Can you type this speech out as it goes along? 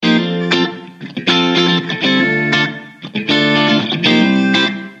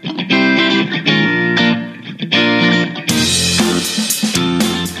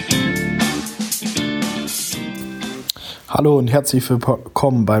und herzlich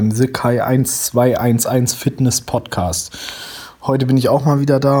willkommen beim Sekai 1211 Fitness Podcast. Heute bin ich auch mal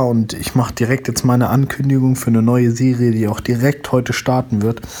wieder da und ich mache direkt jetzt meine Ankündigung für eine neue Serie, die auch direkt heute starten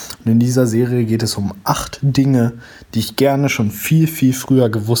wird. Und in dieser Serie geht es um 8 Dinge, die ich gerne schon viel früher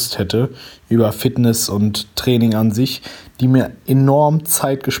gewusst hätte über Fitness und Training an sich, die mir enorm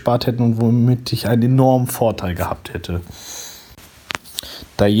Zeit gespart hätten und womit ich einen enormen Vorteil gehabt hätte.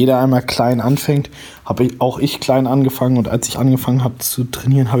 Da jeder einmal klein anfängt, habe auch ich klein angefangen, und als ich angefangen habe zu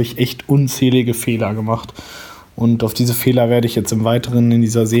trainieren, habe ich echt unzählige Fehler gemacht. Und auf diese Fehler werde ich jetzt im Weiteren in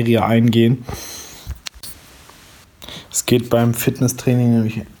dieser Serie eingehen. Es geht beim Fitnesstraining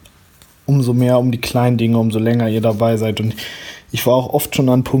nämlich umso mehr um die kleinen Dinge, umso länger ihr dabei seid. Und ich war auch oft schon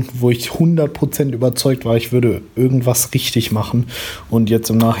an Punkten, wo ich 100% überzeugt war, ich würde irgendwas richtig machen. Und jetzt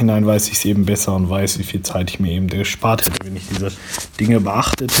im Nachhinein weiß ich es eben besser und weiß, wie viel Zeit ich mir eben gespart hätte, wenn ich diese Dinge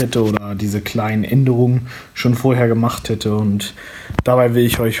beachtet hätte oder diese kleinen Änderungen schon vorher gemacht hätte. Und dabei will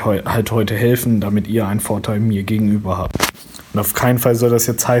ich euch halt heute helfen, damit ihr einen Vorteil mir gegenüber habt. Und auf keinen Fall soll das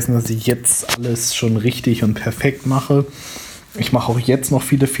jetzt heißen, dass ich jetzt alles schon richtig und perfekt mache. Ich mache auch jetzt noch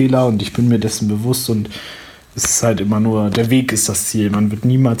viele Fehler und ich bin mir dessen bewusst, und es ist halt immer nur, der Weg ist das Ziel. Man wird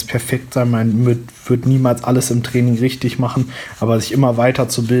niemals perfekt sein, man wird niemals alles im Training richtig machen, aber sich immer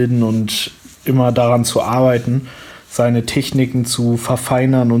weiterzubilden und immer daran zu arbeiten, seine Techniken zu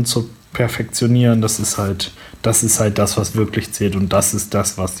verfeinern und zu perfektionieren, das ist halt das, was wirklich zählt, und das ist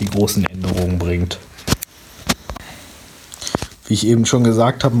das, was die großen Änderungen bringt. Wie ich eben schon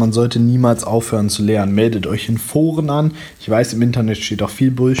gesagt habe, man sollte niemals aufhören zu lernen. Meldet euch in Foren an. Ich weiß, im Internet steht auch viel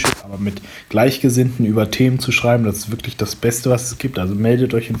Bullshit, aber mit Gleichgesinnten über Themen zu schreiben, das ist wirklich das Beste, was es gibt. Also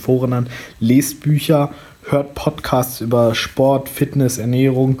meldet euch in Foren an, lest Bücher, hört Podcasts über Sport, Fitness,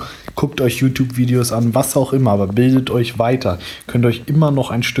 Ernährung, guckt euch YouTube-Videos an, was auch immer, aber bildet euch weiter. Könnt euch immer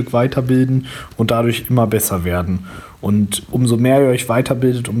noch ein Stück weiterbilden und dadurch immer besser werden. Und umso mehr ihr euch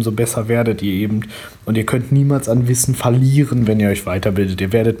weiterbildet, umso besser werdet ihr eben. Und ihr könnt niemals an Wissen verlieren, wenn ihr euch weiterbildet.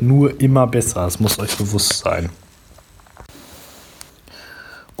 Ihr werdet nur immer besser. Das muss euch bewusst sein.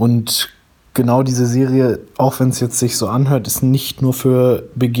 Und genau diese Serie, auch wenn es jetzt sich so anhört, ist nicht nur für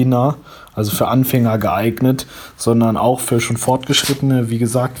Beginner, also für Anfänger geeignet, sondern auch für schon Fortgeschrittene. Wie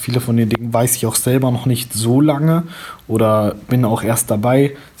gesagt, viele von den Dingen weiß ich auch selber noch nicht so lange oder bin auch erst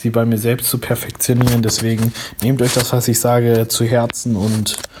dabei, sie bei mir selbst zu perfektionieren. Deswegen nehmt euch das, was ich sage, zu Herzen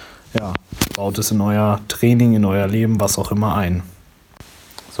und ja, baut es in euer Training, in euer Leben, was auch immer ein.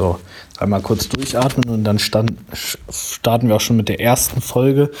 So, einmal kurz durchatmen und dann starten wir auch schon mit der ersten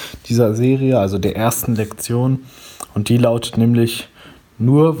Folge dieser Serie, also der ersten Lektion. Und die lautet nämlich: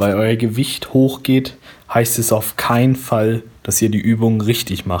 Nur weil euer Gewicht hochgeht, heißt es auf keinen Fall, dass ihr die Übung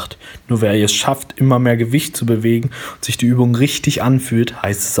richtig macht. Nur weil ihr es schafft, immer mehr Gewicht zu bewegen und sich die Übung richtig anfühlt,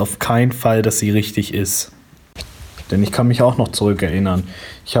 heißt es auf keinen Fall, dass sie richtig ist. Denn ich kann mich auch noch zurückerinnern.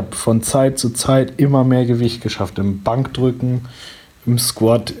 Ich habe von Zeit zu Zeit immer mehr Gewicht geschafft. Im Bankdrücken, im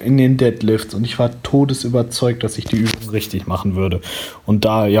Squat, in den Deadlifts, und ich war todesüberzeugt, dass ich die Übung richtig machen würde. Und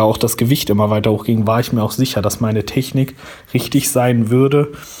da ja auch das Gewicht immer weiter hochging, war ich mir auch sicher, dass meine Technik richtig sein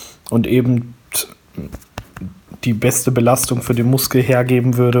würde und eben die beste Belastung für den Muskel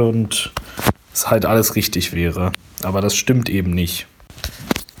hergeben würde und es halt alles richtig wäre. Aber das stimmt eben nicht.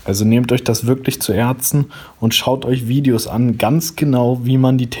 Also nehmt euch das wirklich zu Herzen und schaut euch Videos an, ganz genau, wie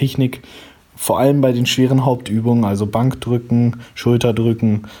man die Technik vor allem bei den schweren Hauptübungen, also Bankdrücken,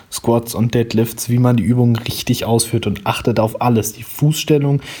 Schulterdrücken, Squats und Deadlifts, wie man die Übungen richtig ausführt, und achtet auf alles. Die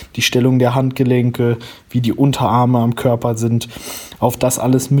Fußstellung, die Stellung der Handgelenke, wie die Unterarme am Körper sind. Auf das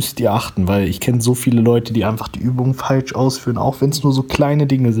alles müsst ihr achten, weil ich kenne so viele Leute, die einfach die Übungen falsch ausführen, auch wenn es nur so kleine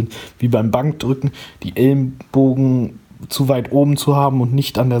Dinge sind, wie beim Bankdrücken, die Ellenbogen zu weit oben zu haben und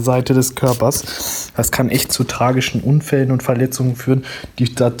nicht an der Seite des Körpers. Das kann echt zu tragischen Unfällen und Verletzungen führen,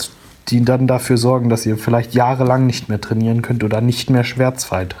 die dann dafür sorgen, dass ihr vielleicht jahrelang nicht mehr trainieren könnt oder nicht mehr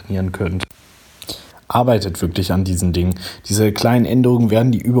schmerzfrei trainieren könnt. Arbeitet wirklich an diesen Dingen. Diese kleinen Änderungen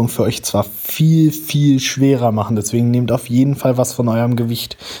werden die Übung für euch zwar viel schwerer machen, deswegen nehmt auf jeden Fall was von eurem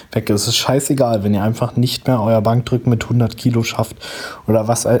Gewicht weg. Es ist scheißegal, wenn ihr einfach nicht mehr euer Bankdrücken mit 100 Kilo schafft oder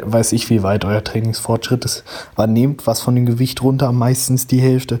was weiß ich, wie weit euer Trainingsfortschritt ist. Aber nehmt was von dem Gewicht runter, meistens die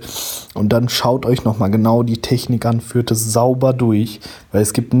Hälfte, und dann schaut euch nochmal genau die Technik an, führt es sauber durch, weil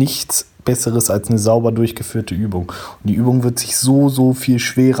es gibt nichts Besseres als eine sauber durchgeführte Übung. Und die Übung wird sich so viel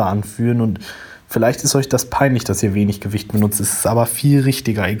schwerer anfühlen, und vielleicht ist euch das peinlich, dass ihr wenig Gewicht benutzt. Es ist aber viel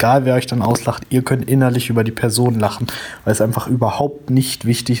richtiger. Egal, wer euch dann auslacht, ihr könnt innerlich über die Person lachen, weil es einfach überhaupt nicht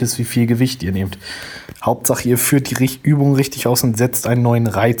wichtig ist, wie viel Gewicht ihr nehmt. Hauptsache, ihr führt die Übung richtig aus und setzt einen neuen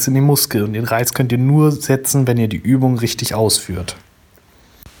Reiz in den Muskel. Und den Reiz könnt ihr nur setzen, wenn ihr die Übung richtig ausführt.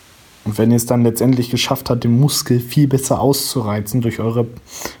 Und wenn ihr es dann letztendlich geschafft habt, den Muskel viel besser auszureizen durch eure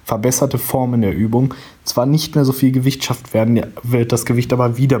verbesserte Form in der Übung, zwar nicht mehr so viel Gewicht schafft werden, wird das Gewicht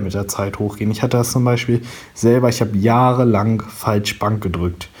aber wieder mit der Zeit hochgehen. Ich hatte das zum Beispiel selber, ich habe jahrelang falsch Bank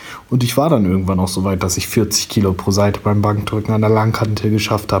gedrückt. Und ich war dann irgendwann auch so weit, dass ich 40 Kilo pro Seite beim Bankdrücken an der Langhantel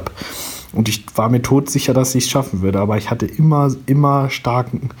geschafft habe. Und ich war mir todsicher, dass ich es schaffen würde, aber ich hatte immer eine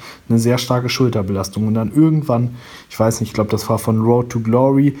sehr starke Schulterbelastung. Und dann irgendwann, ich weiß nicht, ich glaube, das war von Road to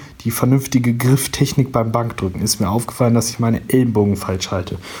Glory, die vernünftige Grifftechnik beim Bankdrücken, ist mir aufgefallen, dass ich meine Ellenbogen falsch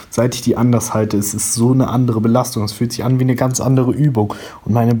halte. Seit ich die anders halte, ist es so eine andere Belastung. Es fühlt sich an wie eine ganz andere Übung.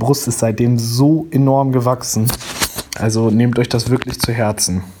 Und meine Brust ist seitdem so enorm gewachsen. Also nehmt euch das wirklich zu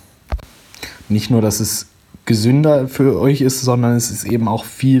Herzen. Nicht nur, dass es gesünder für euch ist, sondern es ist eben auch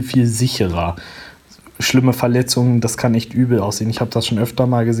viel, viel sicherer. Schlimme Verletzungen, das kann echt übel aussehen. Ich habe das schon öfter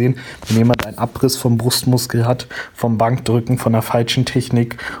mal gesehen, wenn jemand einen Abriss vom Brustmuskel hat, vom Bankdrücken, von der falschen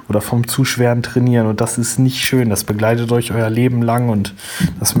Technik oder vom zu schweren Trainieren. Und das ist nicht schön. Das begleitet euch euer Leben lang und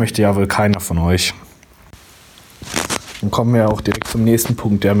das möchte ja wohl keiner von euch. Dann kommen wir auch direkt zum nächsten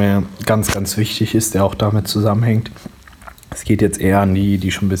Punkt, der mir ganz, ganz wichtig ist, der auch damit zusammenhängt. Es geht jetzt eher an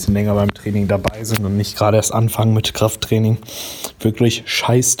die schon ein bisschen länger beim Training dabei sind und nicht gerade erst anfangen mit Krafttraining. Wirklich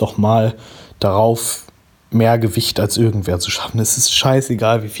scheiß doch mal darauf, mehr Gewicht als irgendwer zu schaffen. Es ist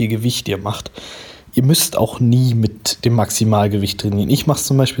scheißegal, wie viel Gewicht ihr macht. Ihr müsst auch nie mit dem Maximalgewicht trainieren. Ich mache es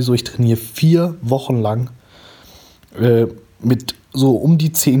zum Beispiel so, ich trainiere 4 Wochen lang mit so um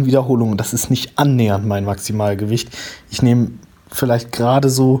die 10 Wiederholungen. Das ist nicht annähernd mein Maximalgewicht. Ich nehme vielleicht gerade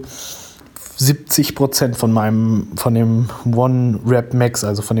so 70% von dem One-Rep-Max,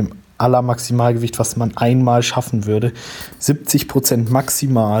 also von dem Allermaximalgewicht, was man einmal schaffen würde, 70%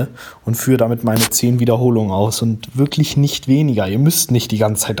 maximal und führe damit meine 10 Wiederholungen aus und wirklich nicht weniger. Ihr müsst nicht die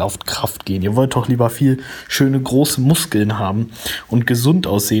ganze Zeit auf Kraft gehen. Ihr wollt doch lieber viel schöne große Muskeln haben und gesund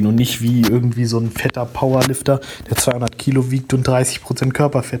aussehen und nicht wie irgendwie so ein fetter Powerlifter, der 200 Kilo wiegt und 30%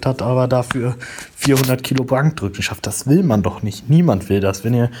 Körperfett hat, aber dafür 400 Kilo Bankdrücken schafft. Das will man doch nicht. Niemand will das.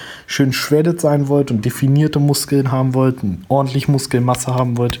 Wenn ihr schön shredded sein wollt und definierte Muskeln haben wollt, ordentlich Muskelmasse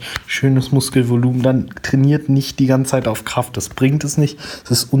haben wollt, schönes Muskelvolumen, dann trainiert nicht die ganze Zeit auf Kraft. Das bringt es nicht.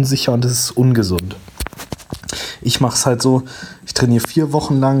 Es ist unsicher und es ist ungesund. Ich mache es halt so, ich trainiere 4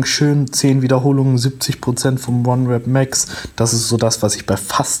 Wochen lang schön 10 Wiederholungen, 70% vom One-Rep-Max. Das ist so das, was ich bei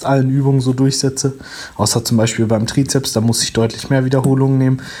fast allen Übungen so durchsetze. Außer zum Beispiel beim Trizeps, da muss ich deutlich mehr Wiederholungen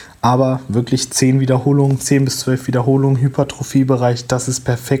nehmen. Aber wirklich 10 Wiederholungen, 10 bis 12 Wiederholungen, Hypertrophiebereich, das ist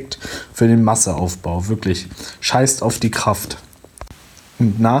perfekt für den Masseaufbau. Wirklich, scheißt auf die Kraft.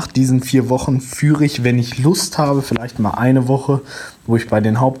 Und nach diesen 4 Wochen führe ich, wenn ich Lust habe, vielleicht mal eine Woche, wo ich bei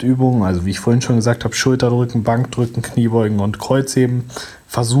den Hauptübungen, also wie ich vorhin schon gesagt habe, Schulterdrücken, Bankdrücken, Kniebeugen und Kreuzheben,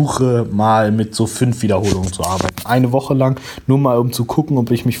 versuche mal mit so 5 Wiederholungen zu arbeiten. Eine Woche lang, nur mal um zu gucken, ob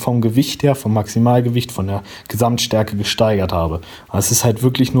ich mich vom Gewicht her, vom Maximalgewicht, von der Gesamtstärke gesteigert habe. Aber es ist halt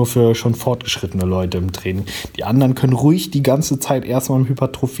wirklich nur für schon fortgeschrittene Leute im Training. Die anderen können ruhig die ganze Zeit erstmal im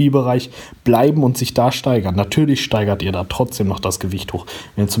Hypertrophiebereich bleiben und sich da steigern. Natürlich steigert ihr da trotzdem noch das Gewicht hoch.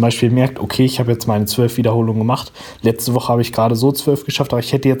 Wenn ihr zum Beispiel merkt, okay, ich habe jetzt meine 12 Wiederholungen gemacht, letzte Woche habe ich gerade so 12 geschafft, aber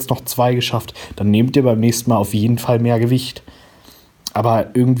ich hätte jetzt noch 2 geschafft, dann nehmt ihr beim nächsten Mal auf jeden Fall mehr Gewicht. Aber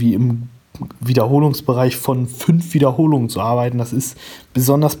irgendwie im Wiederholungsbereich von 5 Wiederholungen zu arbeiten, das ist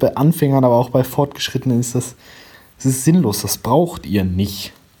besonders bei Anfängern, aber auch bei Fortgeschrittenen das ist sinnlos. Das braucht ihr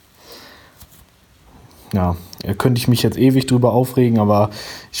nicht. Ja, da könnte ich mich jetzt ewig drüber aufregen, aber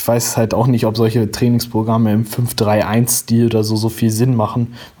ich weiß halt auch nicht, ob solche Trainingsprogramme im 5-3-1-Stil oder so viel Sinn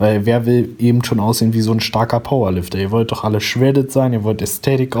machen, weil wer will eben schon aussehen wie so ein starker Powerlifter? Ihr wollt doch alle shredded sein, ihr wollt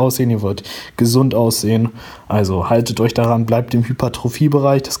Ästhetik aussehen, ihr wollt gesund aussehen, also haltet euch daran, bleibt im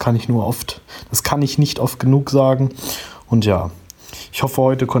Hypertrophiebereich, das kann ich nicht oft genug sagen und ja. Ich hoffe,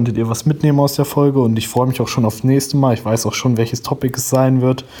 heute konntet ihr was mitnehmen aus der Folge und ich freue mich auch schon aufs nächste Mal. Ich weiß auch schon, welches Topic es sein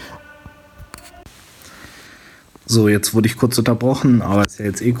wird. So, jetzt wurde ich kurz unterbrochen, aber es ist ja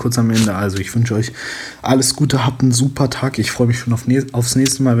jetzt kurz am Ende. Also ich wünsche euch alles Gute, habt einen super Tag. Ich freue mich schon aufs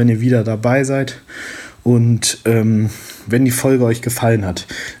nächste Mal, wenn ihr wieder dabei seid. Und wenn die Folge euch gefallen hat,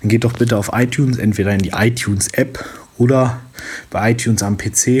 dann geht doch bitte auf iTunes, entweder in die iTunes-App oder bei iTunes am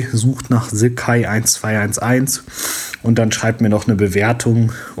PC, sucht nach Silkai1211 und dann schreibt mir noch eine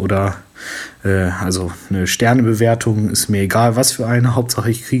Bewertung oder also eine Sternebewertung, ist mir egal, was für eine, Hauptsache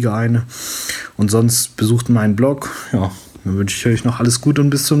ich kriege eine. Und sonst besucht meinen Blog. Ja, dann wünsche ich euch noch alles Gute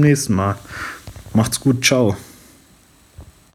und bis zum nächsten Mal. Macht's gut, ciao.